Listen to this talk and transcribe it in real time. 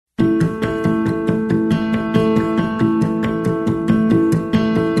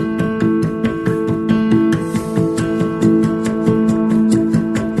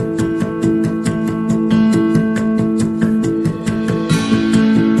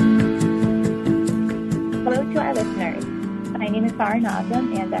Sahar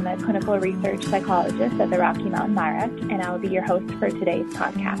Nazem, and I'm a clinical research psychologist at the Rocky Mountain MIRECC, and I'll be your host for today's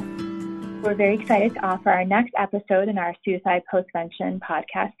podcast. We're very excited to offer our next episode in our Suicide Postvention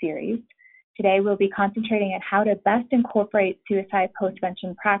podcast series. Today, we'll be concentrating on how to best incorporate suicide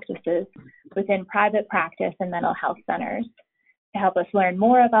postvention practices within private practice and mental health centers. To help us learn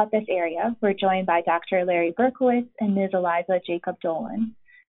more about this area, we're joined by Dr. Larry Berkowitz and Ms. Eliza Jacob Dolan.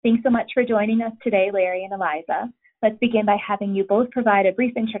 Thanks so much for joining us today, Larry and Eliza. Let's begin by having you both provide a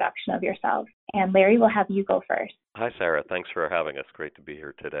brief introduction of yourselves. And Larry, we'll have you go first. Hi, Sarah. Thanks for having us. Great to be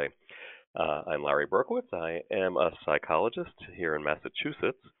here today. I'm Larry Berkowitz. I am a psychologist here in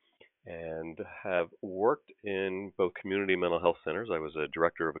Massachusetts and have worked in both community mental health centers. I was a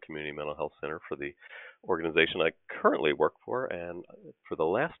director of a community mental health center for the organization I currently work for, and for the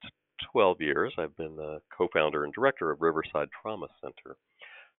last 12 years, I've been the co-founder and director of Riverside Trauma Center.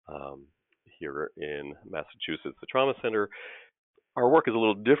 Here in Massachusetts, the Trauma Center, our work is a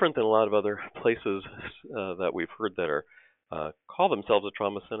little different than a lot of other places that we've heard that are call themselves a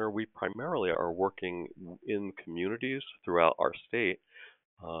trauma center. We primarily are working in communities throughout our state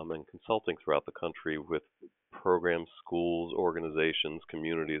and consulting throughout the country with programs, schools, organizations,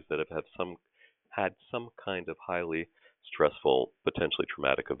 communities that have had some kind of highly stressful, potentially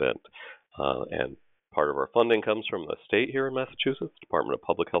traumatic event. And part of our funding comes from the state here in Massachusetts, Department of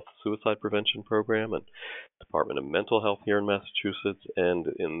Public Health Suicide Prevention Program, and Department of Mental Health here in Massachusetts. And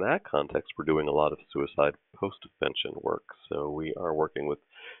in that context, we're doing a lot of suicide postvention work. So we are working with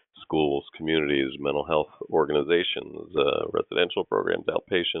schools, communities, mental health organizations, residential programs,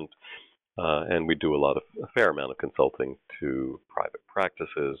 outpatient, and we do a fair amount of consulting to private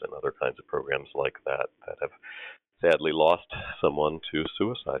practices and other kinds of programs like that have sadly lost someone to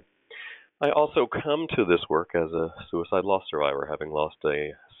suicide. I also come to this work as a suicide loss survivor, having lost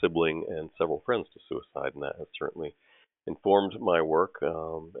a sibling and several friends to suicide, and that has certainly informed my work.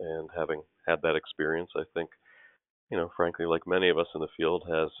 And having had that experience, I think, frankly, like many of us in the field,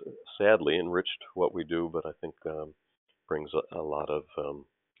 has sadly enriched what we do, but I think brings a lot of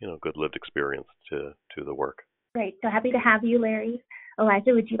good lived experience to the work. Great. So happy to have you, Larry.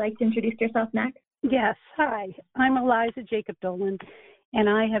 Eliza, would you like to introduce yourself next? Yes. Hi. I'm Eliza Jacob Dolan, and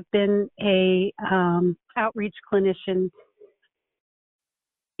I have been a outreach clinician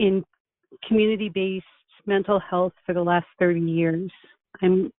in community-based mental health for the last 30 years.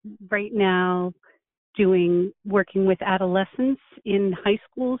 I'm right now working with adolescents in high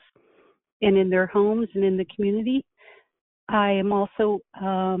schools and in their homes and in the community. I am also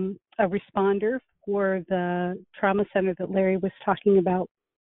a responder for the trauma center that Larry was talking about.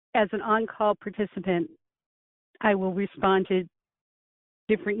 As an on-call participant, I will respond to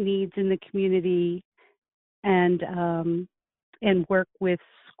different needs in the community and work with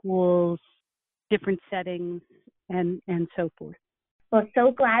schools, different settings, and so forth. Well,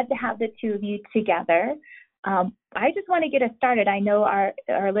 so glad to have the two of you together. I just want to get us started. I know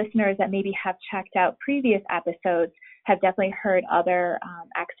our listeners that maybe have checked out previous episodes have definitely heard other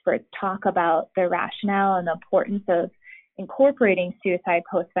experts talk about the rationale and the importance of incorporating suicide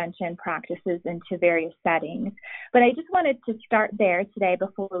postvention practices into various settings. But I just wanted to start there today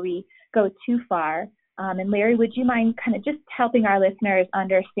before we go too far. And Larry, would you mind kind of just helping our listeners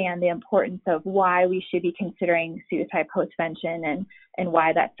understand the importance of why we should be considering suicide postvention and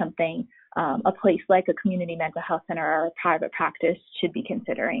why that's something a place like a community mental health center or a private practice should be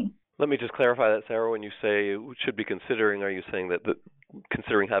considering? Let me just clarify that, Sarah. When you say should be considering, are you saying that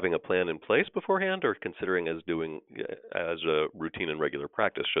considering having a plan in place beforehand, or considering as a routine and regular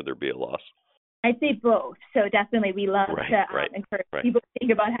practice should there be a loss? I'd say both. So definitely we love to encourage people to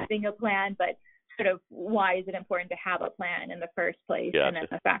think about having a plan, but sort of why is it important to have a plan in the first place? Gotcha. And then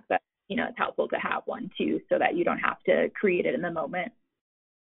the fact that, it's helpful to have one too, so that you don't have to create it in the moment.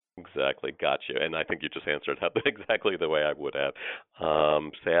 Exactly. Gotcha. And I think you just answered that exactly the way I would have.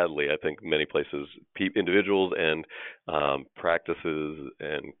 Sadly, I think many places, individuals and practices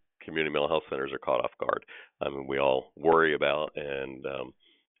and community mental health centers are caught off guard. I mean, we all worry about and,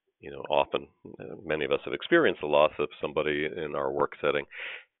 often many of us have experienced the loss of somebody in our work setting.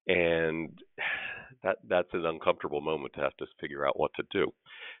 And that's an uncomfortable moment to have to figure out what to do.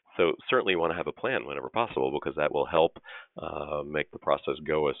 So certainly you want to have a plan whenever possible, because that will help make the process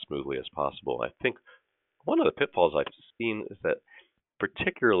go as smoothly as possible. I think one of the pitfalls I've seen is that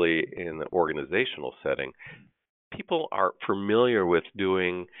particularly in the organizational setting, people are familiar with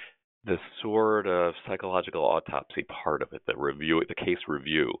doing the sort of psychological autopsy part of it, the case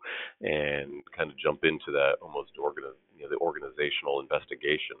review, and kind of jump into that almost the organizational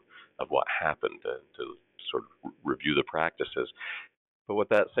investigation of what happened and to sort of review the practices. But what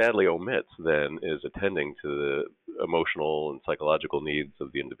that sadly omits then is attending to the emotional and psychological needs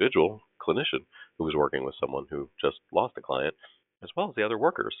of the individual clinician who is working with someone who just lost a client, as well as the other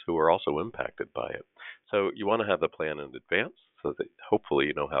workers who are also impacted by it. So you want to have the plan in advance so that hopefully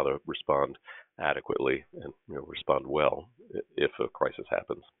you know how to respond adequately and respond well if a crisis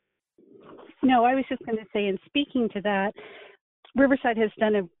happens. No, I was just going to say, in speaking to that, Riverside has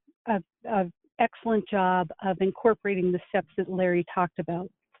done a excellent job of incorporating the steps that Larry talked about.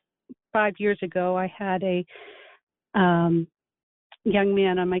 5 years ago, I had a young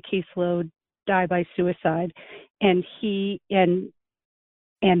man on my caseload die by suicide, and the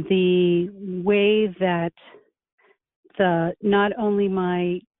way that not only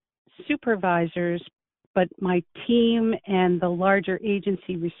my supervisors but my team and the larger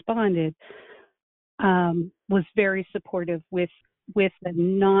agency responded was very supportive with a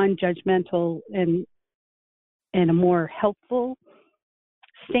non-judgmental and a more helpful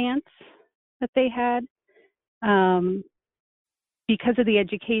stance that they had, because of the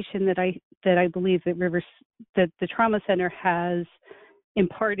education that I believe that the trauma center has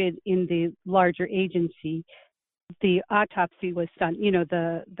imparted in the larger agency. The autopsy was done,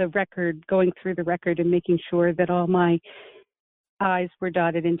 the record, going through the record and making sure that all my I's were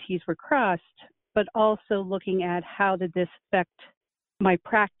dotted and T's were crossed, but also looking at how did this affect my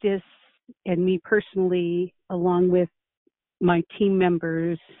practice and me personally, along with my team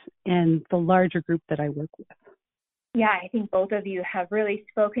members and the larger group that I work with. Yeah, I think both of you have really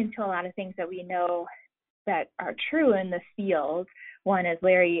spoken to a lot of things that we know that are true in the field. One is,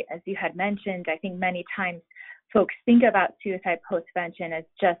 Larry, as you had mentioned, I think many times folks think about suicide postvention as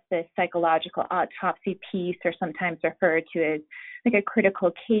just this psychological autopsy piece, or sometimes referred to as like a critical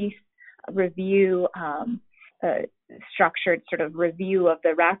case review, structured sort of review of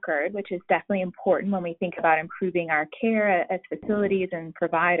the record, which is definitely important when we think about improving our care as facilities and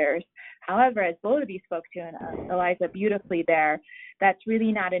providers. However, as both of you spoke to, and Eliza beautifully there, that's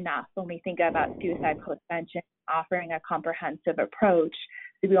really not enough when we think about suicide postvention, offering a comprehensive approach.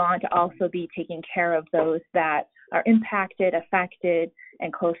 So we want to also be taking care of those that are impacted, affected,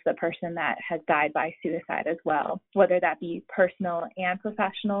 and close to the person that has died by suicide as well, whether that be personal and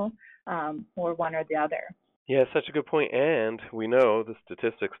professional, or one or the other. Yeah, such a good point. And we know the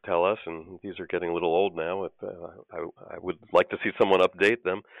statistics tell us, and these are getting a little old now, I would like to see someone update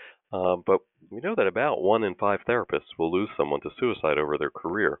them, but we know that about 1 in 5 therapists will lose someone to suicide over their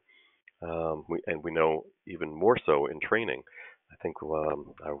career. And we know even more so in training. I think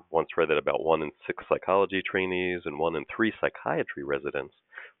I once read that about 1 in 6 psychology trainees and 1 in 3 psychiatry residents,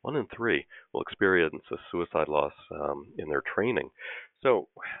 1 in 3 will experience a suicide loss in their training. So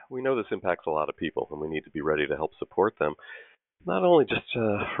we know this impacts a lot of people, and we need to be ready to help support them, not only just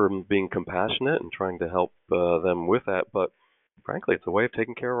from being compassionate and trying to help them with that, but frankly, it's a way of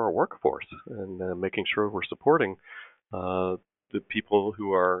taking care of our workforce and making sure we're supporting the people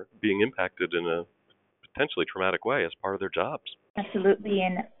who are being impacted in a potentially traumatic way as part of their jobs. Absolutely.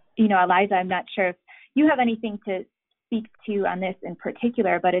 And, Eliza, I'm not sure if you have anything to speak to on this in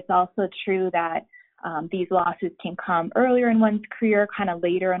particular, but it's also true that these losses can come earlier in one's career, kind of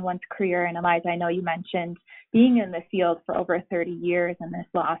later in one's career. And Eliza, I know you mentioned being in the field for over 30 years and this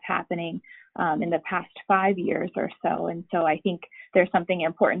loss happening in the past 5 years or so. And so I think there's something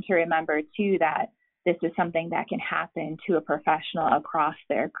important to remember, too, that this is something that can happen to a professional across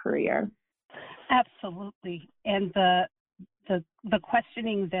their career. Absolutely. And the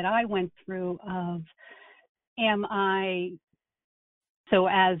questioning that I went through of, am I, so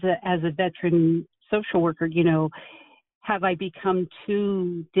as a veteran social worker, have I become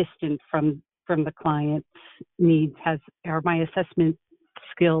too distant from the client's needs? Are my assessment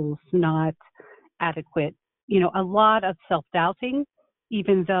skills not adequate? A lot of self-doubting,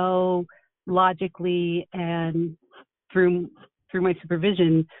 even though logically and through my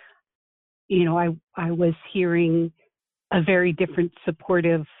supervision, I was hearing a very different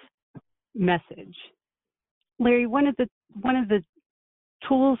supportive message. Larry, one of the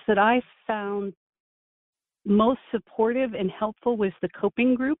tools that I found most supportive and helpful was the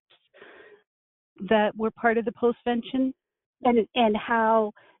coping groups that were part of the postvention, and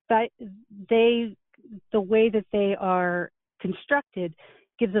how that the way that they are constructed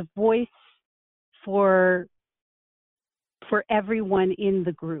gives a voice for everyone in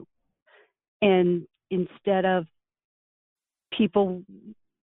the group. And instead of people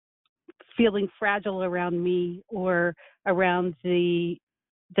feeling fragile around me or around the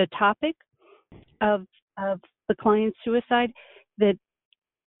topic of the client's suicide, that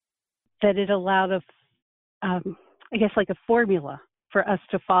it allowed like a formula for us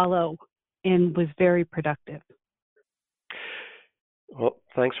to follow, and was very productive. Well,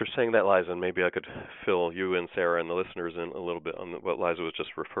 thanks for saying that, Liza, and maybe I could fill you and Sarah and the listeners in a little bit on what Liza was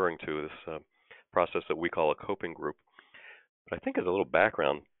just referring to, this process that we call a coping group. But I think as a little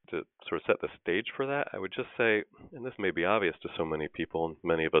background to sort of set the stage for that, I would just say, and this may be obvious to so many people, and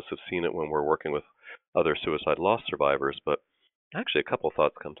many of us have seen it when we're working with other suicide loss survivors, but actually a couple of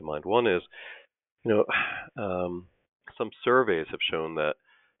thoughts come to mind. One is, you know, some surveys have shown that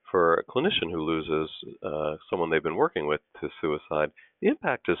for a clinician who loses someone they've been working with to suicide, the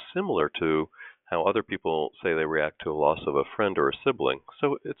impact is similar to how other people say they react to a loss of a friend or a sibling.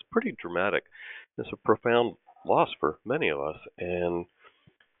 So it's pretty dramatic. It's a profound loss for many of us. And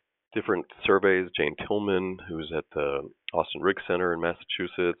different surveys, Jane Tillman, who's at the Austin Riggs Center in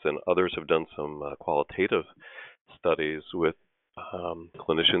Massachusetts, and others have done some qualitative studies with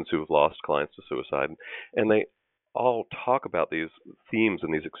clinicians who've lost clients to suicide, and they all talk about these themes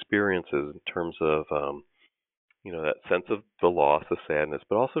and these experiences in terms of that sense of the loss, the sadness,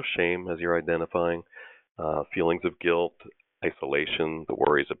 but also shame, as you're identifying, feelings of guilt, isolation, the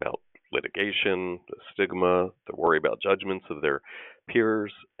worries about litigation, the stigma, the worry about judgments of their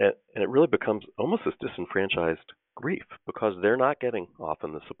peers, and it really becomes almost this disenfranchised grief because they're not getting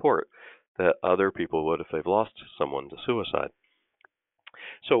often the support that other people would if they've lost someone to suicide.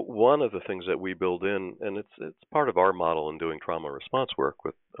 So one of the things that we build in, and it's part of our model in doing trauma response work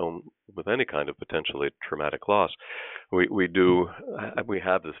with any kind of potentially traumatic loss, we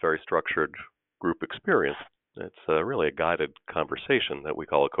have this very structured group experience. It's really a guided conversation that we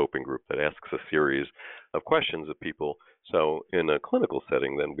call a coping group that asks a series of questions of people. So in a clinical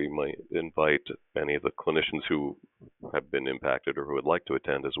setting, then we might invite any of the clinicians who have been impacted or who would like to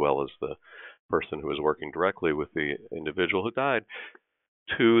attend, as well as the person who is working directly with the individual who died,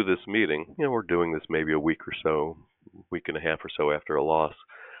 to this meeting. We're doing this maybe a week or so, week and a half or so after a loss,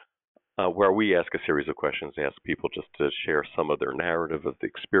 where we ask a series of questions, ask people just to share some of their narrative of the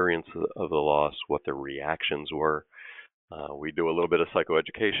experience of the loss, what their reactions were. We do a little bit of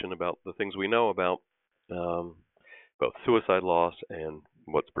psychoeducation about the things we know about both suicide loss and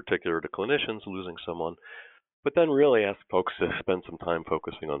what's particular to clinicians losing someone, but then really ask folks to spend some time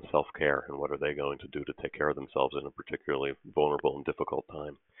focusing on self-care and what are they going to do to take care of themselves in a particularly vulnerable and difficult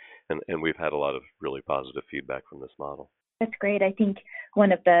time. And we've had a lot of really positive feedback from this model. That's great. I think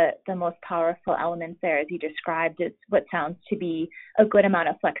one of the most powerful elements there, as you described, is what sounds to be a good amount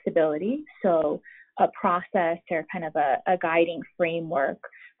of flexibility. So a process or kind of a guiding framework,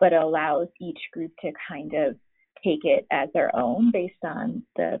 but it allows each group to kind of take it as their own based on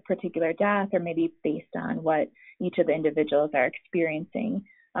the particular death or maybe based on what each of the individuals are experiencing,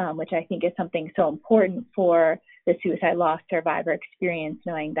 which I think is something so important for the suicide loss survivor experience,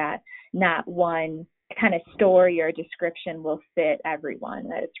 knowing that not one kind of story or description will fit everyone,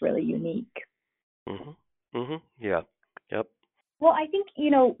 that it's really unique. Yeah. Yep. Well, I think,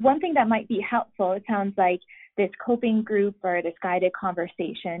 one thing that might be helpful, it sounds like this coping group or this guided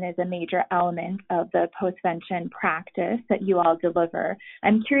conversation is a major element of the postvention practice that you all deliver.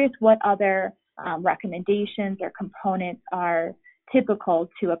 I'm curious what other recommendations or components are typical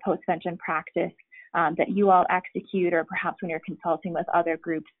to a postvention practice that you all execute, or perhaps when you're consulting with other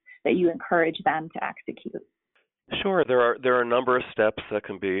groups that you encourage them to execute. Sure, there are a number of steps that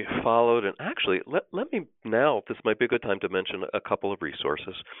can be followed, and actually, let me now. This might be a good time to mention a couple of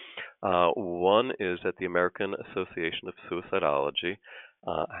resources. One is that the American Association of Suicidology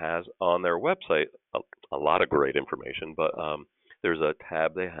has on their website a lot of great information, but there's a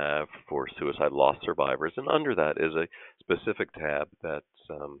tab they have for suicide loss survivors, and under that is a specific tab that's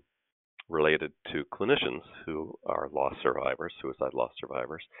related to clinicians who are loss survivors, suicide loss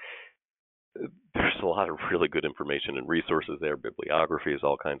survivors. There's a lot of really good information and resources there, bibliographies,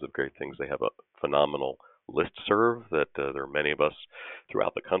 all kinds of great things. They have a phenomenal listserv that there are many of us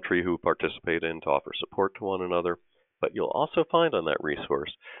throughout the country who participate in to offer support to one another. But you'll also find on that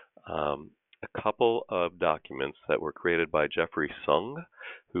resource a couple of documents that were created by Jeffrey Sung,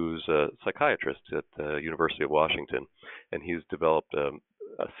 who's a psychiatrist at the University of Washington, and he's developed a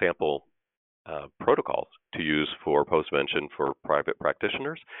sample protocols to use for postvention for private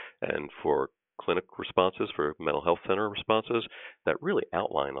practitioners and for clinic responses, for mental health center responses, that really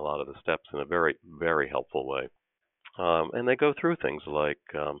outline a lot of the steps in a very, very helpful way. And they go through things like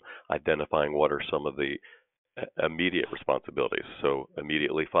identifying what are some of the immediate responsibilities. So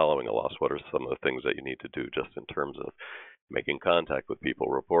immediately following a loss, what are some of the things that you need to do just in terms of making contact with people,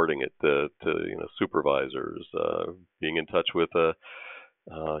 reporting it to supervisors, being in touch with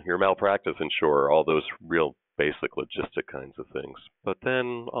your malpractice insurer, all those real basic logistic kinds of things. But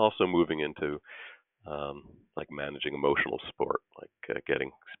then also moving into like managing emotional support, like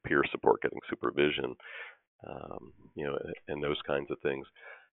getting peer support, getting supervision, and those kinds of things.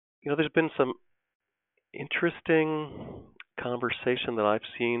 There's been some interesting conversation that I've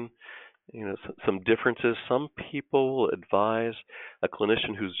seen, some differences. Some people will advise a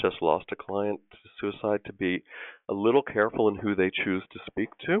clinician who's just lost a client to suicide to be a little careful in who they choose to speak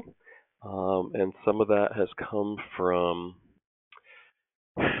to. And some of that's come from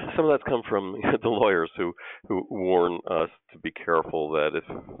the lawyers who warn us to be careful that if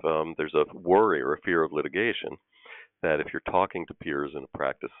there's a worry or a fear of litigation, that if you're talking to peers in a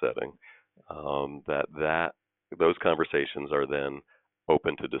practice setting, that those conversations are then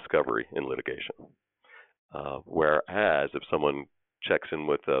open to discovery in litigation. Whereas if someone checks in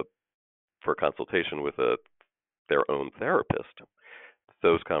for a consultation with their own therapist,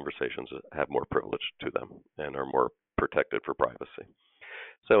 those conversations have more privilege to them and are more protected for privacy.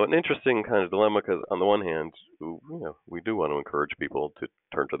 So an interesting kind of dilemma, because on the one hand, we do want to encourage people to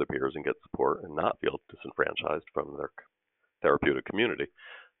turn to their peers and get support and not feel disenfranchised from their therapeutic community.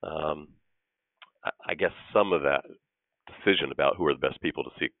 I guess some of that decision about who are the best people to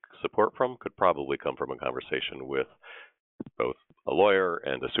seek support from could probably come from a conversation with both a lawyer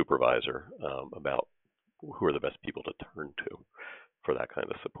and a supervisor about who are the best people to turn to for that kind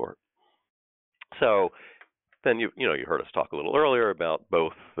of support. So then you heard us talk a little earlier about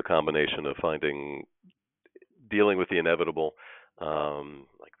both the combination of dealing with the inevitable,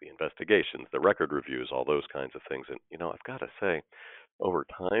 like the investigations, the record reviews, all those kinds of things. And I've got to say, over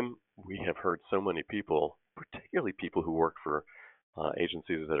time, we have heard so many people, particularly people who work for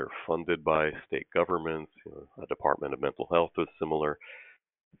agencies that are funded by state governments, a Department of Mental Health is similar.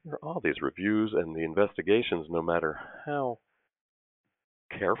 There are all these reviews and the investigations, no matter how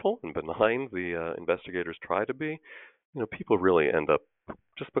careful and benign the investigators try to be, people really end up,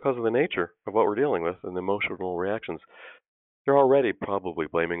 just because of the nature of what we're dealing with and the emotional reactions, they're already probably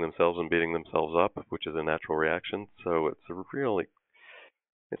blaming themselves and beating themselves up, which is a natural reaction. So it's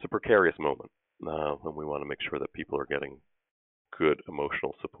a precarious moment, and we want to make sure that people are getting good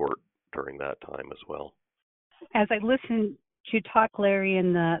emotional support during that time as well. As I listen to you talk, Larry,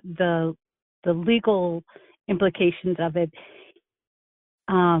 and the legal implications of it,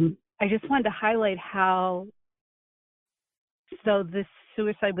 I just wanted to highlight how, so this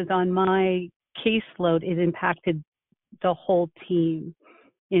suicide was on my caseload, it impacted the whole team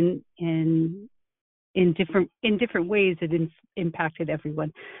in different ways. It impacted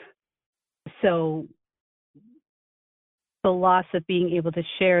everyone. So the loss of being able to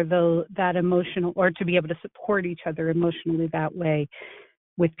share that emotional, or to be able to support each other emotionally that way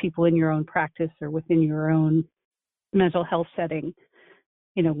with people in your own practice or within your own mental health setting,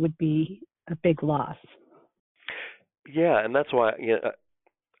 would be a big loss. Yeah, and that's why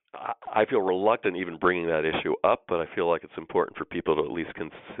I feel reluctant even bringing that issue up, but I feel like it's important for people to at least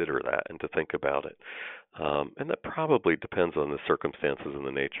consider that and to think about it. And that probably depends on the circumstances and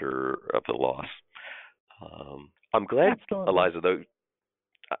the nature of the loss. I'm glad, Absolutely. Eliza, though,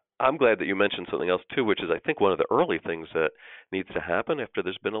 I'm glad that you mentioned something else too, which is I think one of the early things that needs to happen after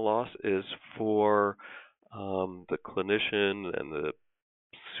there's been a loss is for the clinician and the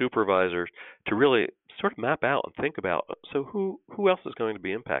supervisors to really sort of map out and think about, so who else is going to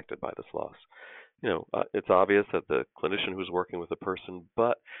be impacted by this loss? It's obvious that the clinician who's working with a person,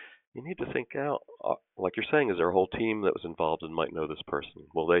 but you need to think out, like you're saying, is there a whole team that was involved and might know this person?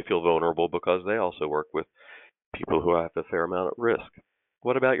 Will they feel vulnerable because they also work with people who have a fair amount at risk?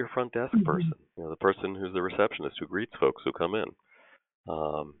 What about your front desk person? The person who's the receptionist who greets folks who come in.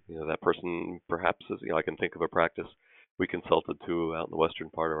 That person perhaps is, I can think of a practice we consulted to out in the western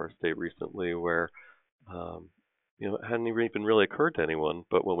part of our state recently where, it hadn't even really occurred to anyone,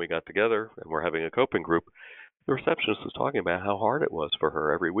 but when we got together and we're having a coping group, the receptionist was talking about how hard it was for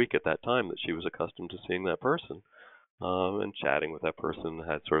her every week at that time that she was accustomed to seeing that person, and chatting with that person,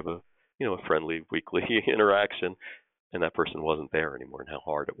 had sort of a friendly weekly interaction, and that person wasn't there anymore, and how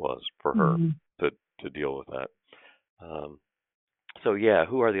hard it was for her to deal with that. So yeah,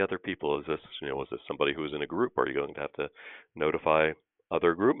 who are the other people? Is this, was this somebody who's in a group? Are you going to have to notify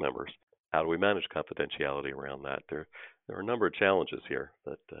other group members? How do we manage confidentiality around that? There are a number of challenges here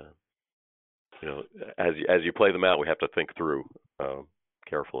that, as you play them out, we have to think through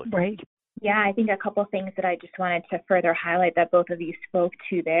carefully. Right. Yeah, I think a couple of things that I just wanted to further highlight that both of you spoke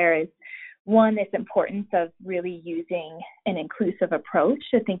to there is, one, this importance of really using an inclusive approach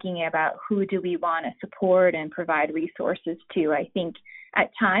to thinking about who do we want to support and provide resources to. I think at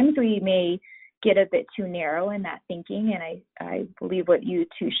times we may get a bit too narrow in that thinking, and I believe what you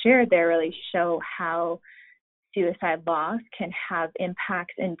two shared there really show how suicide loss can have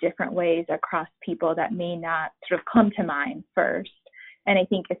impacts in different ways across people that may not sort of come to mind first. And I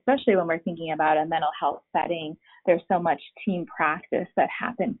think especially when we're thinking about a mental health setting, there's so much team practice that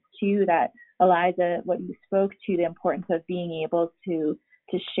happens too that Eliza, what you spoke to, the importance of being able to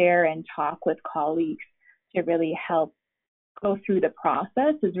share and talk with colleagues to really help go through the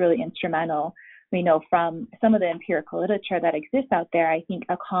process is really instrumental. We know from some of the empirical literature that exists out there, I think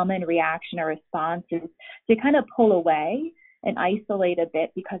a common reaction or response is to kind of pull away and isolate a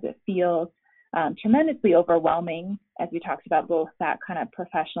bit because it feels tremendously overwhelming, as we talked about, both that kind of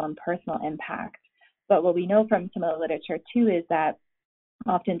professional and personal impact. But what we know from some of the literature too is that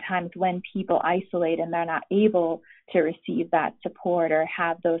oftentimes when people isolate and they're not able to receive that support or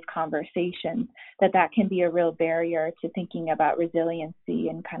have those conversations, that can be a real barrier to thinking about resiliency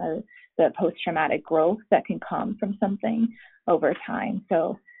and kind of the post-traumatic growth that can come from something over time.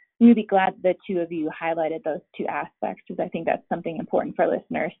 So I'm really glad the two of you highlighted those two aspects, because I think that's something important for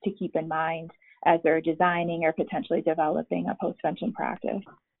listeners to keep in mind as they're designing or potentially developing a post-vention practice.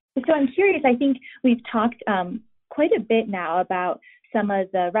 So I'm curious, I think we've talked quite a bit now about some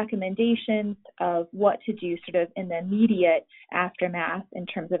of the recommendations of what to do sort of in the immediate aftermath in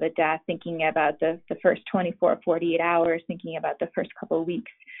terms of a death, thinking about the first 24, 48 hours, thinking about the first couple of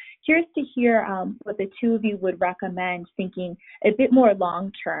weeks. Curious to hear what the two of you would recommend, thinking a bit more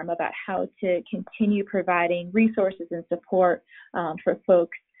long-term about how to continue providing resources and support for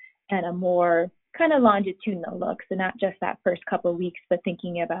folks and a more kind of longitudinal look, so not just that first couple of weeks, but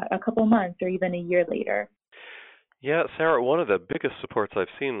thinking about a couple months or even a year later. Yeah, Sarah, one of the biggest supports I've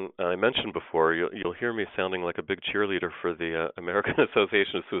seen, I mentioned before, you'll hear me sounding like a big cheerleader for the American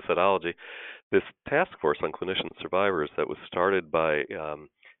Association of Suicidology, this task force on clinician survivors that was started by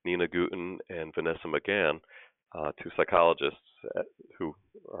Nina Guten and Vanessa McGann, two psychologists who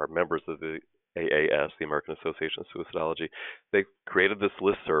are members of the AAS, the American Association of Suicidology. They created this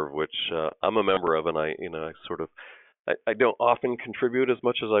listserv, which I'm a member of, and I don't often contribute as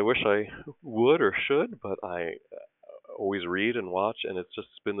much as I wish I would or should, but I always read and watch, and it's just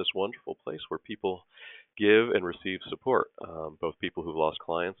been this wonderful place where people give and receive support, both people who've lost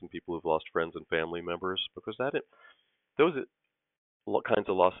clients and people who've lost friends and family members, because those kinds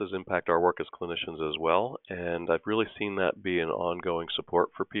of losses impact our work as clinicians as well, and I've really seen that be an ongoing support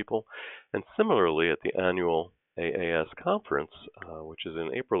for people. And similarly, at the annual AAS conference, which is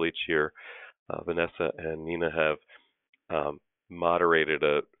in April each year, Vanessa and Nina have moderated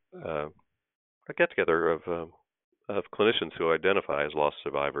a get-together of clinicians who identify as loss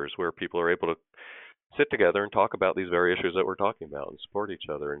survivors, where people are able to sit together and talk about these very issues that we're talking about and support each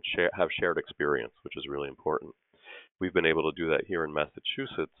other and have shared experience, which is really important. We've been able to do that here in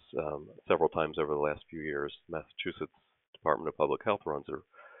Massachusetts several times over the last few years. Massachusetts Department of Public Health runs a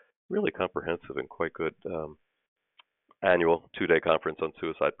really comprehensive and quite good annual 2-day conference on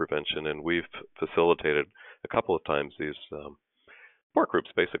suicide prevention, and we've facilitated a couple of times these support groups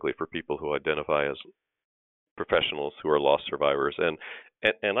basically for people who identify as professionals who are loss survivors. And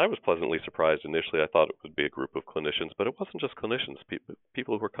I was pleasantly surprised initially. I thought it would be a group of clinicians, but it wasn't just clinicians.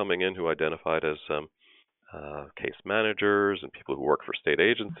 People who were coming in who identified as case managers and people who work for state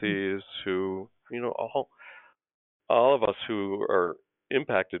agencies, who, all of us who are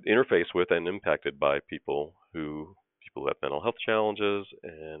interface with and impacted by people who have mental health challenges,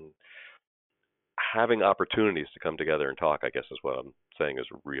 and having opportunities to come together and talk, I guess is what I'm saying, is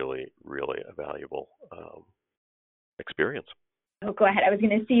really, really a valuable experience. Oh, go ahead. I was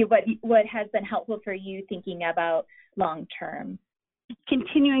going to see what has been helpful for you thinking about long term.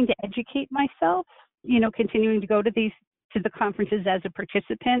 Continuing to educate myself, continuing to go to the conferences as a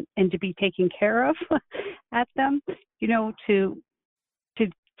participant and to be taken care of at them, to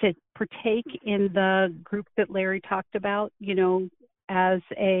partake in the group that Larry talked about, as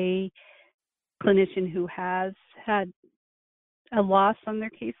a clinician who has had a loss on their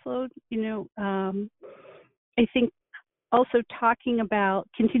caseload. I think also talking about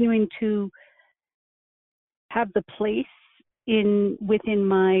continuing to have the place within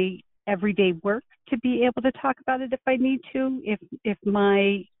my everyday work to be able to talk about it if I need to. If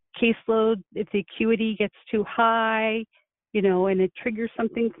my caseload, if the acuity gets too high, and it triggers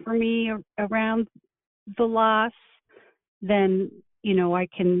something for me around the loss, then, I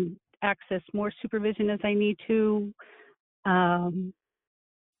can access more supervision as I need to.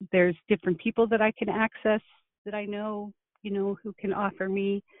 There's different people that I can access that I know, who can offer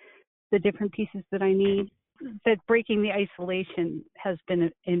me the different pieces that I need. That breaking the isolation has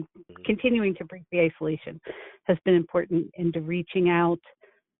been, in continuing to break the isolation has been important into reaching out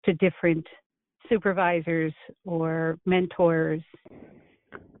to different supervisors or mentors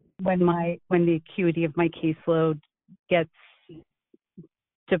when the acuity of my caseload gets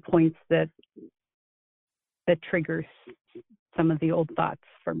to points that triggers some of the old thoughts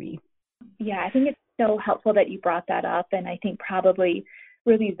for me. Yeah, I think it's so helpful that you brought that up, and I think probably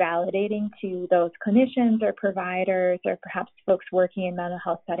really validating to those clinicians or providers or perhaps folks working in mental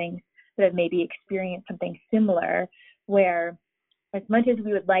health settings that have maybe experienced something similar, where as much as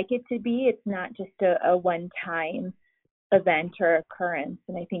we would like it to be, it's not just a one-time event or occurrence.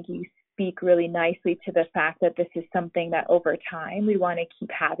 And I think you speak really nicely to the fact that this is something that over time we want to keep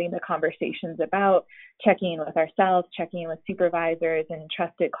having the conversations about, checking in with ourselves, checking in with supervisors and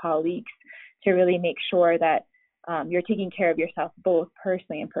trusted colleagues to really make sure that you're taking care of yourself both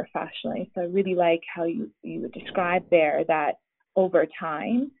personally and professionally. So I really like how you would describe there that over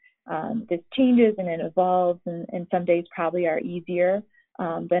time this changes and it evolves, and some days probably are easier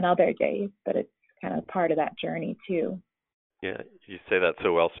than other days, but it's kind of part of that journey too. Yeah, you say that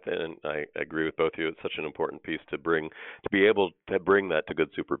so well, and I agree with both of you. It's such an important piece to be able to bring that to good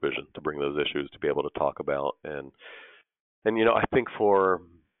supervision, to bring those issues to be able to talk about, and I think for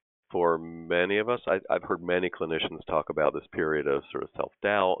many of us, I've heard many clinicians talk about this period of sort of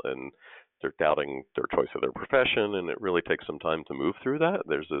self-doubt, and they're doubting their choice of their profession, and it really takes some time to move through that.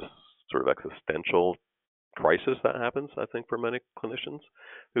 There's this sort of existential crisis that happens, I think, for many clinicians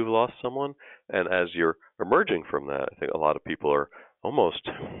who've lost someone. And as you're emerging from that, I think a lot of people are almost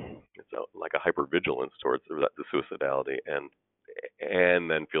like a hypervigilance towards the suicidality, and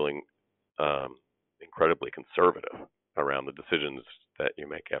then feeling incredibly conservative around the decisions that you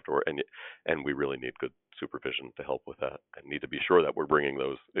make afterward. And we really need good supervision to help with that, and need to be sure that we're bringing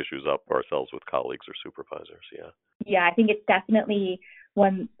those issues up ourselves with colleagues or supervisors. Yeah, I think it's definitely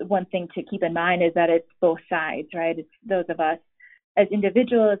one thing to keep in mind is that it's both sides, right? It's those of us as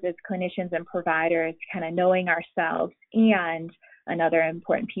individuals, as clinicians and providers, kind of knowing ourselves. And another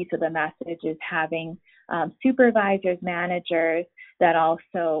important piece of the message is having supervisors, managers that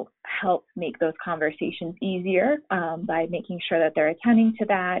also help make those conversations easier by making sure that they're attending to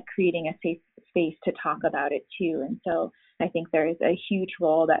that, creating a safe space to talk about it too. And so I think there is a huge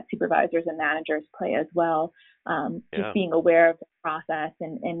role that supervisors and managers play as well, just being aware of the process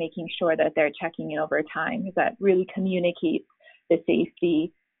and making sure that they're checking in over time, because that really communicates the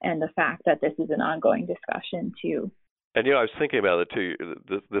safety and the fact that this is an ongoing discussion too. And I was thinking about it too.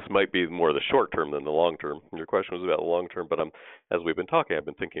 This might be more the short term than the long term. Your question was about the long term, but as we've been talking, I've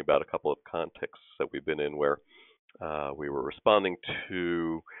been thinking about a couple of contexts that we've been in where we were responding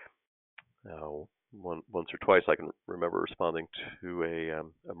to once or twice. I can remember responding to a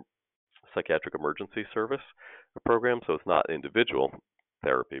psychiatric emergency service program. So it's not individual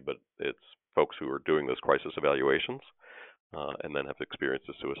therapy, but it's folks who are doing those crisis evaluations and then have experienced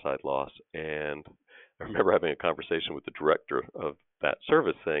a suicide loss. And I remember having a conversation with the director of that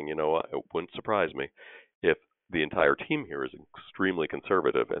service saying, it wouldn't surprise me if the entire team here is extremely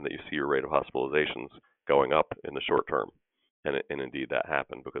conservative and that you see your rate of hospitalizations going up in the short term. And indeed that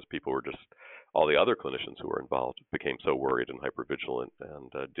happened, because people were all the other clinicians who were involved became so worried and hypervigilant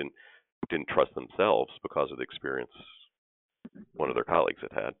and didn't trust themselves because of the experience one of their colleagues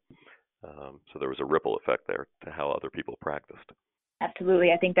had. So there was a ripple effect there to how other people practiced.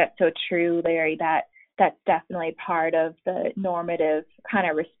 Absolutely. I think that's so true, Larry, that's definitely part of the normative kind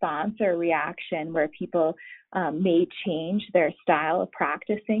of response or reaction where people may change their style of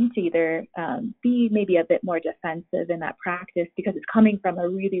practicing to either be maybe a bit more defensive in that practice because it's coming from a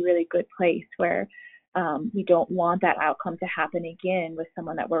really, really good place where we don't want that outcome to happen again with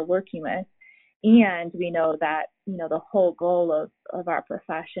someone that we're working with. And we know that, the whole goal of our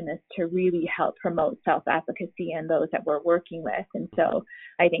profession is to really help promote self-efficacy in those that we're working with. And so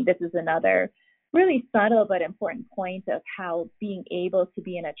I think this is another really subtle but important point of how being able to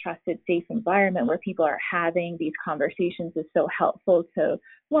be in a trusted, safe environment where people are having these conversations is so helpful to,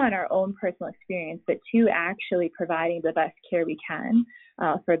 one, our own personal experience, but two, actually providing the best care we can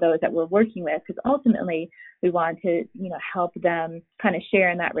for those that we're working with, because ultimately we want to, help them kind of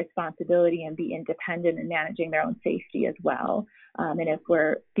share in that responsibility and be independent in managing their own safety as well. And if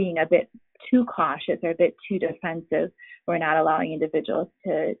we're being a bit too cautious or a bit too defensive, we're not allowing individuals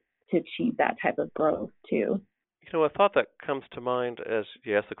to achieve that type of growth too. A thought that comes to mind as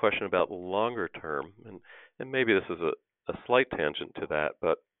you ask the question about longer term, and maybe this is a slight tangent to that,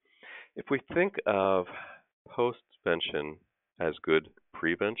 but if we think of postvention as good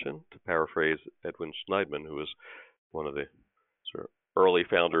prevention, to paraphrase Edwin Schneidman, who was one of the sort of early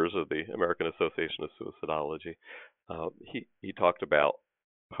founders of the American Association of Suicidology, he talked about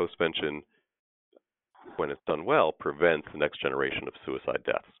postvention, when it's done well, prevents the next generation of suicide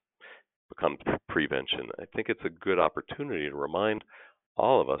deaths. Becomes prevention. I think it's a good opportunity to remind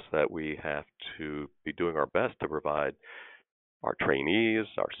all of us that we have to be doing our best to provide our trainees,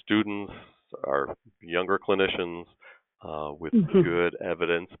 our students, our younger clinicians, with good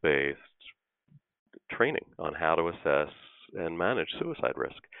evidence-based training on how to assess and manage suicide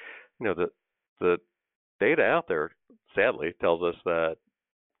risk. The data out there, sadly, tells us that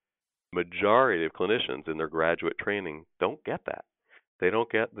majority of clinicians in their graduate training don't get that. They don't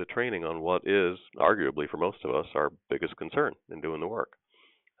get the training on what is, arguably for most of us, our biggest concern in doing the work,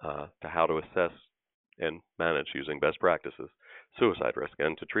 to how to assess and manage, using best practices, suicide risk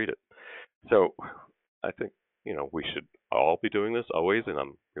and to treat it. So I think, we should all be doing this always, and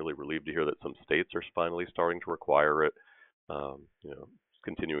I'm really relieved to hear that some states are finally starting to require it.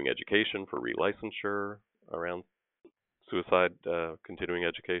 Continuing education for relicensure around suicide, continuing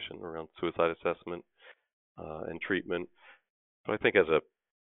education around suicide assessment and treatment. So I think as a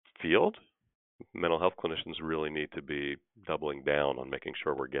field, mental health clinicians really need to be doubling down on making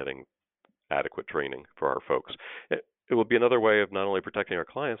sure we're getting adequate training for our folks. It will be another way of not only protecting our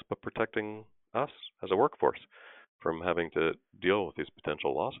clients, but protecting us as a workforce from having to deal with these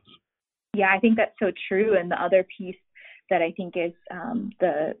potential losses. Yeah, I think that's so true. And the other piece that I think is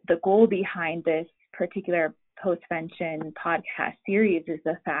the goal behind this particular postvention podcast series is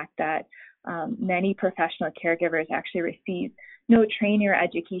the fact that many professional caregivers actually receive no training or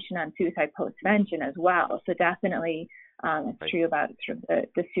education on suicide postvention as well. So definitely it's true about sort of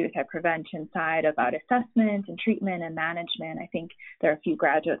the suicide prevention side, about assessment and treatment and management. I think there are a few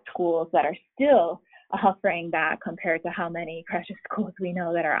graduate schools that are still offering that compared to how many graduate schools we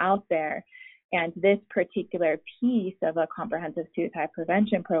know that are out there. And this particular piece of a comprehensive suicide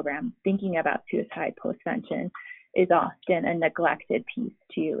prevention program, thinking about suicide postvention, is often a neglected piece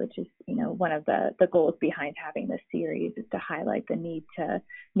too, which is, one of the goals behind having this series is to highlight the need to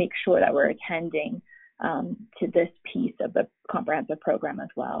make sure that we're attending to this piece of the comprehensive program as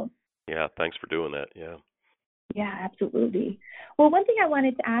well. Yeah, thanks for doing that. Yeah. Yeah, absolutely. Well, one thing I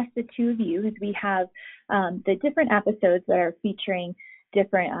wanted to ask the two of you is we have the different episodes that are featuring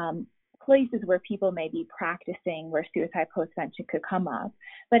different places where people may be practicing where suicide postvention could come up.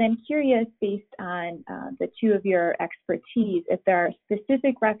 But I'm curious, based on the two of your expertise, if there are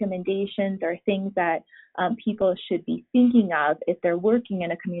specific recommendations or things that people should be thinking of if they're working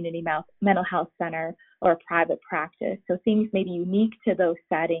in a community mental health center or a private practice. So things maybe unique to those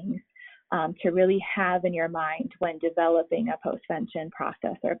settings to really have in your mind when developing a postvention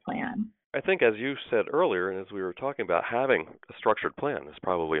process or plan. I think, as you said earlier, and as we were talking about, having a structured plan is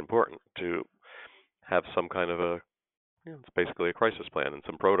probably important. To have some kind of it's basically a crisis plan and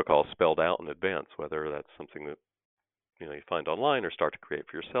some protocols spelled out in advance, whether that's something that you find online or start to create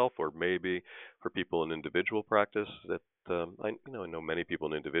for yourself, or maybe for people in individual practice. That I know many people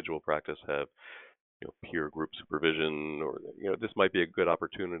in individual practice have peer group supervision, or this might be a good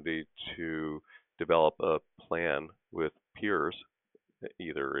opportunity to develop a plan with peers,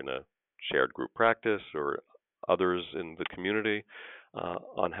 either in a shared group practice or others in the community,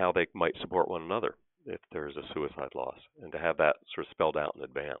 on how they might support one another if there's a suicide loss, and to have that sort of spelled out in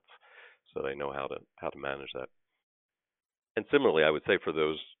advance so they know how to manage that. And similarly, I would say for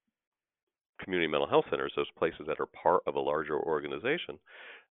those community mental health centers, those places that are part of a larger organization,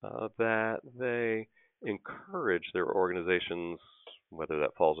 that they encourage their organizations, whether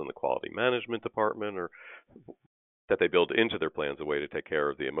that falls in the quality management department, or that they build into their plans a way to take care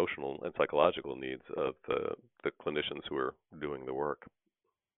of the emotional and psychological needs of the clinicians who are doing the work.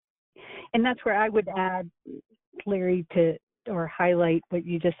 And that's where I would add, Larry, or highlight what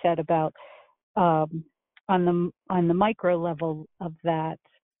you just said about on the micro level of that,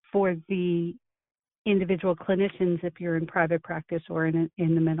 for the individual clinicians, if you're in private practice or in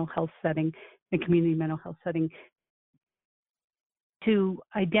the mental health setting, the community mental health setting, to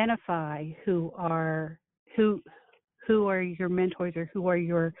identify who are your mentors or who are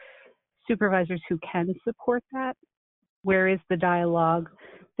your supervisors who can support that. Where is the dialogue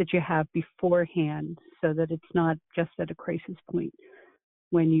that you have beforehand, so that it's not just at a crisis point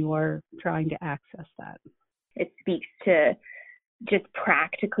when you are trying to access that? It speaks to just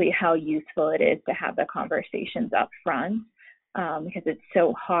practically how useful it is to have the conversations up front, because it's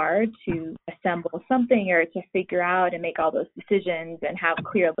so hard to assemble something or to figure out and make all those decisions and have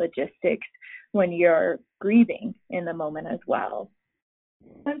clear logistics when you're grieving in the moment as well.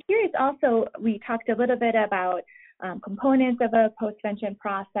 I'm curious also, we talked a little bit about components of a postvention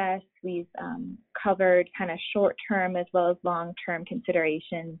process. We've covered kind of short-term as well as long-term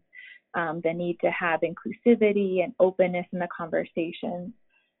considerations, the need to have inclusivity and openness in the conversation.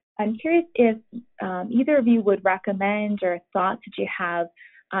 I'm curious if either of you would recommend or thoughts that you have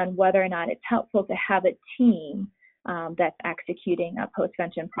on whether or not it's helpful to have a team that's executing a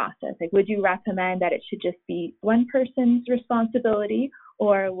postvention process? Like, would you recommend that it should just be one person's responsibility,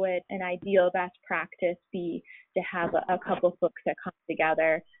 or would an ideal best practice be to have a couple folks that come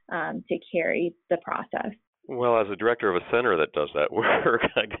together to carry the process? Well, as a director of a center that does that work,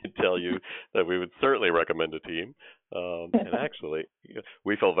 I can tell you that we would certainly recommend a team. And actually,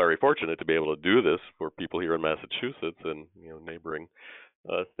 we felt very fortunate to be able to do this for people here in Massachusetts and neighboring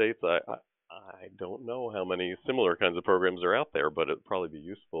states. I don't know how many similar kinds of programs are out there, but it'd probably be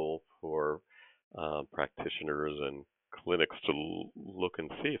useful for practitioners and clinics to look and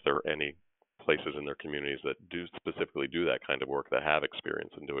see if there are any places in their communities that do specifically do that kind of work, that have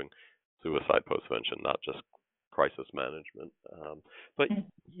experience in doing suicide postvention, not just crisis management. But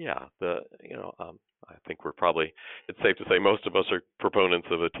yeah, I think it's safe to say most of us are proponents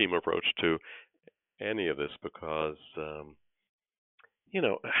of a team approach to any of this because,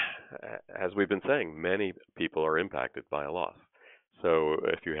 as we've been saying, many people are impacted by a loss. So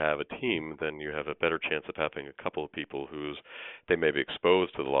if you have a team, then you have a better chance of having a couple of people they may be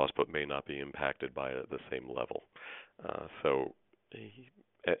exposed to the loss but may not be impacted by it at the same level.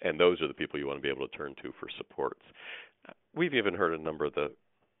 And those are the people you want to be able to turn to for supports. We've even heard a number of the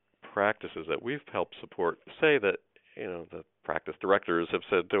practices that we've helped support say that, the practice directors have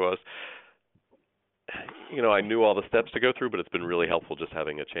said to us, I knew all the steps to go through, but it's been really helpful just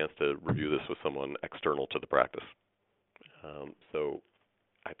having a chance to review this with someone external to the practice. So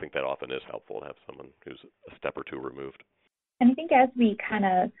I think that often is helpful to have someone who's a step or two removed. And I think as we kind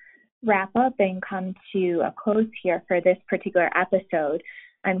of wrap up and come to a close here for this particular episode,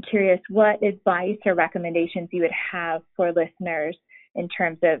 I'm curious what advice or recommendations you would have for listeners in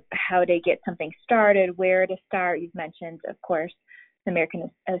terms of how to get something started, where to start. You've mentioned, of course, the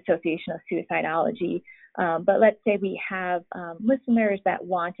American Association of Suicidology, but let's say we have listeners that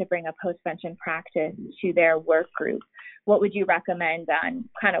want to bring a postvention practice to their work group. What would you recommend on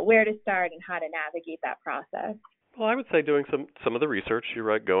kind of where to start and how to navigate that process? Well, I would say doing some of the research. You're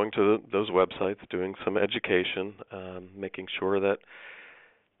right, going to those websites, doing some education, making sure that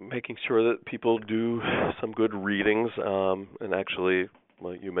people do some good readings. And actually,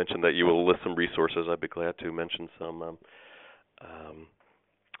 well, you mentioned that you will list some resources. I'd be glad to mention some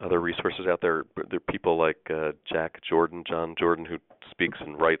other resources out there. There are people like John Jordan, who speaks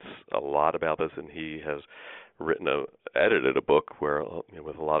and writes a lot about this, and he has edited a book where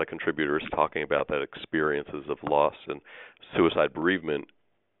with a lot of contributors talking about that experiences of loss and suicide bereavement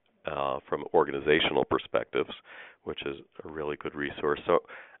from organizational perspectives, which is a really good resource. So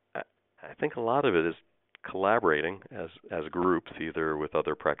I think a lot of it is collaborating as groups, either with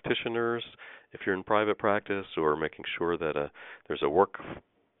other practitioners if you're in private practice, or making sure that there's a work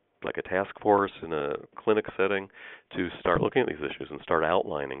like a task force in a clinic setting to start looking at these issues and start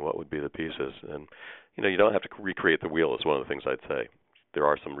outlining what would be the pieces. And you don't have to recreate the wheel, is one of the things I'd say. There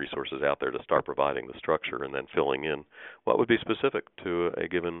are some resources out there to start providing the structure and then filling in what would be specific to a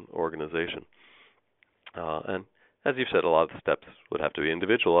given organization. And as you've said, a lot of the steps would have to be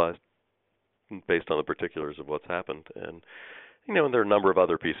individualized based on the particulars of what's happened. And and there are a number of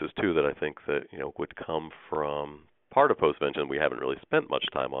other pieces too that I think that would come from part of postvention we haven't really spent much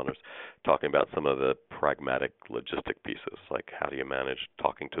time on, is talking about some of the pragmatic logistic pieces, like how do you manage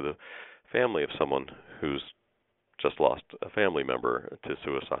talking to the family of someone who's just lost a family member to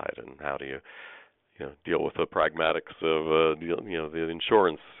suicide, and how do you deal with the pragmatics of the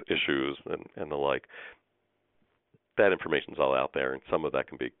insurance issues and the like. That information's all out there, and some of that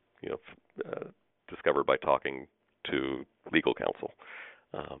can be discovered by talking to legal counsel.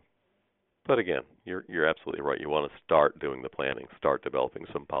 But again, you're absolutely right. You want to start doing the planning, start developing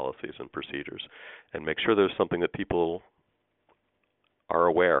some policies and procedures, and make sure there's something that people are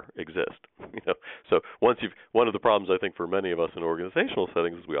aware exist. So one of the problems I think for many of us in organizational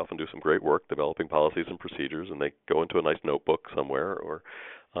settings is we often do some great work developing policies and procedures, and they go into a nice notebook somewhere or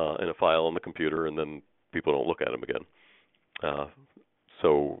in a file on the computer, and then people don't look at them again.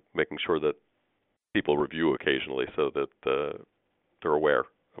 So making sure that people review occasionally so that they're aware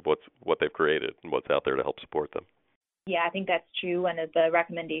of what they've created and what's out there to help support them. Yeah, I think that's true. One of the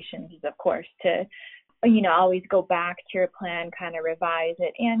recommendations is, of course, to always go back to your plan, kind of revise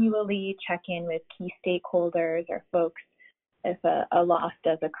it annually, check in with key stakeholders or folks if a loss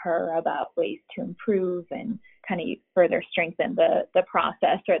does occur, about ways to improve and kind of further strengthen the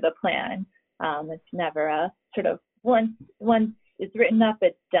process or the plan. It's never a sort of once it's written up,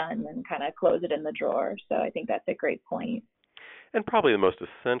 it's done, and kind of close it in the drawer. So I think that's a great point. And probably the most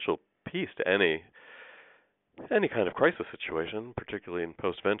essential piece to any kind of crisis situation, particularly in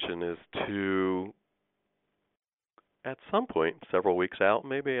postvention, is to at some point, several weeks out,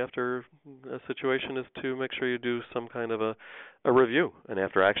 maybe after a situation, is to make sure you do some kind of a review, an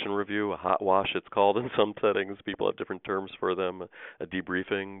after-action review, a hot wash it's called in some settings. People have different terms for them, a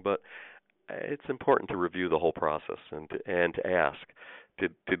debriefing, but it's important to review the whole process and to ask,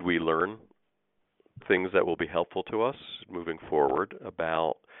 did we learn things that will be helpful to us moving forward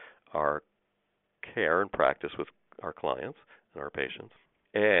about our care and practice with our clients and our patients?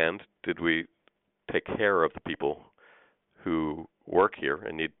 And did we take care of the people who work here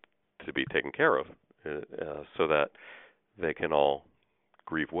and need to be taken care of so that they can all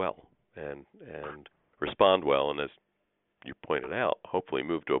grieve well and respond well, and as you pointed out, hopefully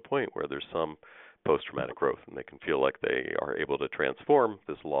move to a point where there's some post-traumatic growth and they can feel like they are able to transform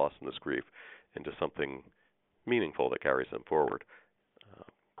this loss and this grief into something meaningful that carries them forward.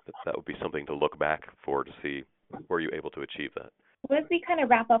 That would be something to look back for to see, were you able to achieve that? Well, as we kind of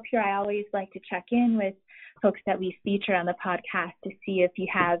wrap up here, I always like to check in with folks that we feature on the podcast to see if you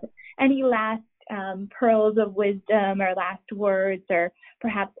have any last pearls of wisdom or last words, or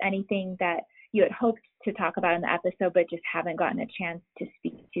perhaps anything that you had hoped to talk about in the episode but just haven't gotten a chance to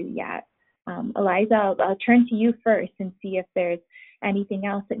speak to yet. Eliza, I'll turn to you first and see if there's anything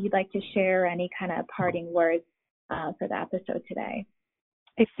else that you'd like to share, any kind of parting words for the episode today.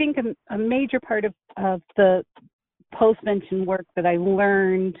 I think a major part of the postvention work that I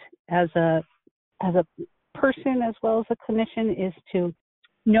learned as a person as well as a clinician is to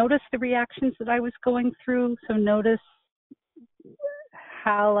notice the reactions that I was going through. So notice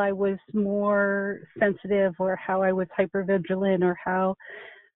how I was more sensitive, or how I was hypervigilant, or how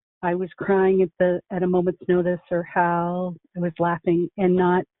I was crying at a moment's notice, or how I was laughing, and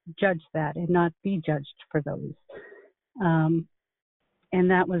not judge that and not be judged for those. And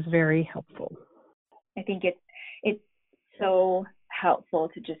that was very helpful. I think it's so helpful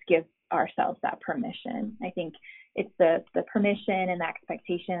to just give ourselves that permission. I think it's the permission and the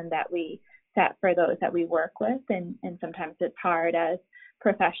expectation that we set for those that we work with, and sometimes it's hard as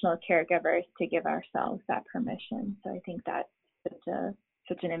professional caregivers to give ourselves that permission. So I think that's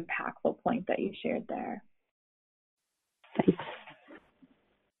such an impactful point that you shared there. Thanks.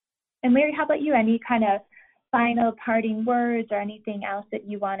 And Larry, how about you? Any kind of final parting words or anything else that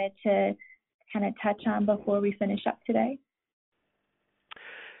you wanted to kind of touch on before we finish up today?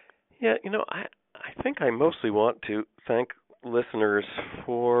 Yeah, I think I mostly want to thank listeners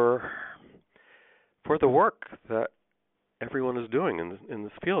for the work that everyone is doing in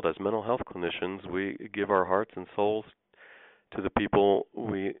this field. As mental health clinicians, we give our hearts and souls to the people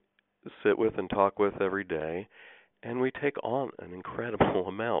we sit with and talk with every day, and we take on an incredible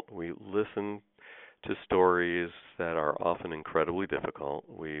amount. We listen to stories that are often incredibly difficult.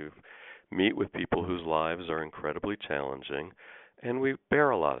 We meet with people whose lives are incredibly challenging, and we bear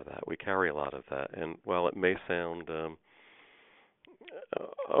a lot of that. We carry a lot of that. And while it may sound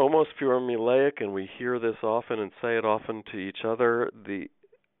almost formulaic, and we hear this often and say it often to each other, the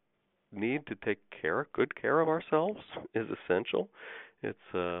need to take good care of ourselves is essential. It's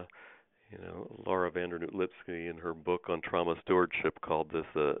Laura Vandernoot-Lipsky in her book on trauma stewardship called this,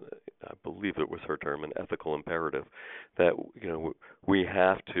 I believe it was her term, an ethical imperative, that we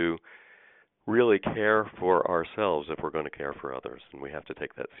have to really care for ourselves if we're going to care for others, and we have to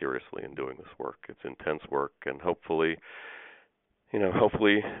take that seriously in doing this work. It's intense work, and hopefully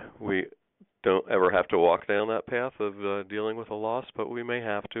we don't ever have to walk down that path of dealing with a loss, but we may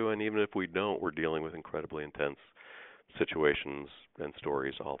have to, and even if we don't, we're dealing with incredibly intense situations and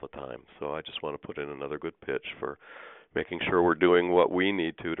stories all the time. So I just want to put in another good pitch for making sure we're doing what we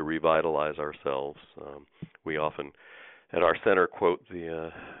need to revitalize ourselves. We often, at our center, quote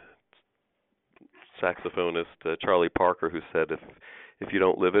the saxophonist Charlie Parker, who said, "If you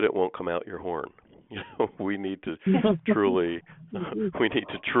don't live it, it won't come out your horn." We need to truly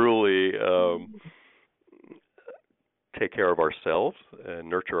take care of ourselves and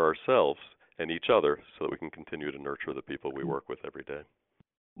nurture ourselves and each other so that we can continue to nurture the people we work with every day.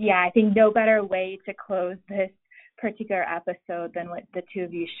 Yeah, I think no better way to close this particular episode than what the two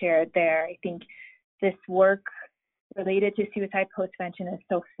of you shared there. I think this work related to suicide postvention is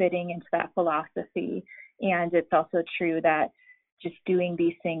so fitting into that philosophy, and it's also true that just doing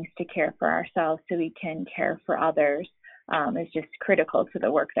these things to care for ourselves so we can care for others is just critical to the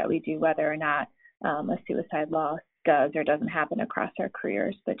work that we do, whether or not a suicide loss does or doesn't happen across our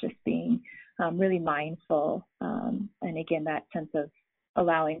careers, but just being really mindful, and again, that sense of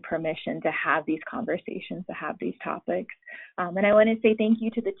allowing permission to have these conversations, to have these topics. And I want to say thank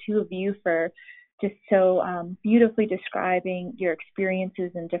you to the two of you for just so beautifully describing your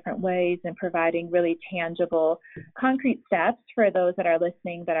experiences in different ways and providing really tangible, concrete steps for those that are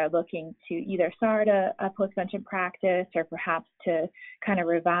listening that are looking to either start a postvention practice or perhaps to kind of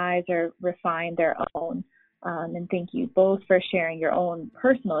revise or refine their own. And thank you both for sharing your own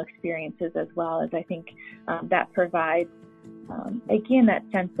personal experiences as well, as I think that provides, again, that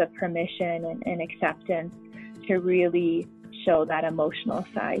sense of permission and acceptance to really show that emotional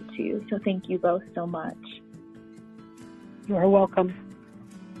side too. So thank you both so much. You're welcome.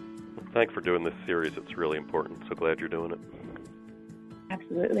 Thanks for doing this series. It's really important. So glad you're doing it.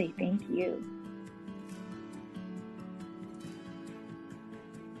 Absolutely. Thank you.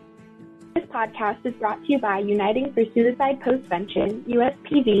 This podcast is brought to you by Uniting for Suicide Postvention,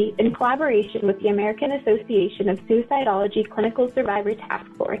 USPV, in collaboration with the American Association of Suicidology Clinical Survivor Task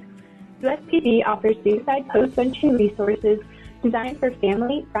Force. USPV offers suicide postvention resources designed for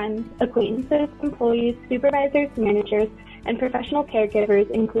family, friends, acquaintances, employees, supervisors, managers, and professional caregivers,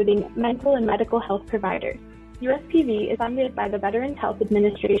 including mental and medical health providers. USPV is funded by the Veterans Health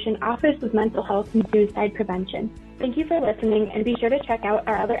Administration Office of Mental Health and Suicide Prevention. Thank you for listening, and be sure to check out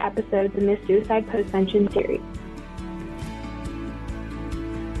our other episodes in this Suicide Postvention series.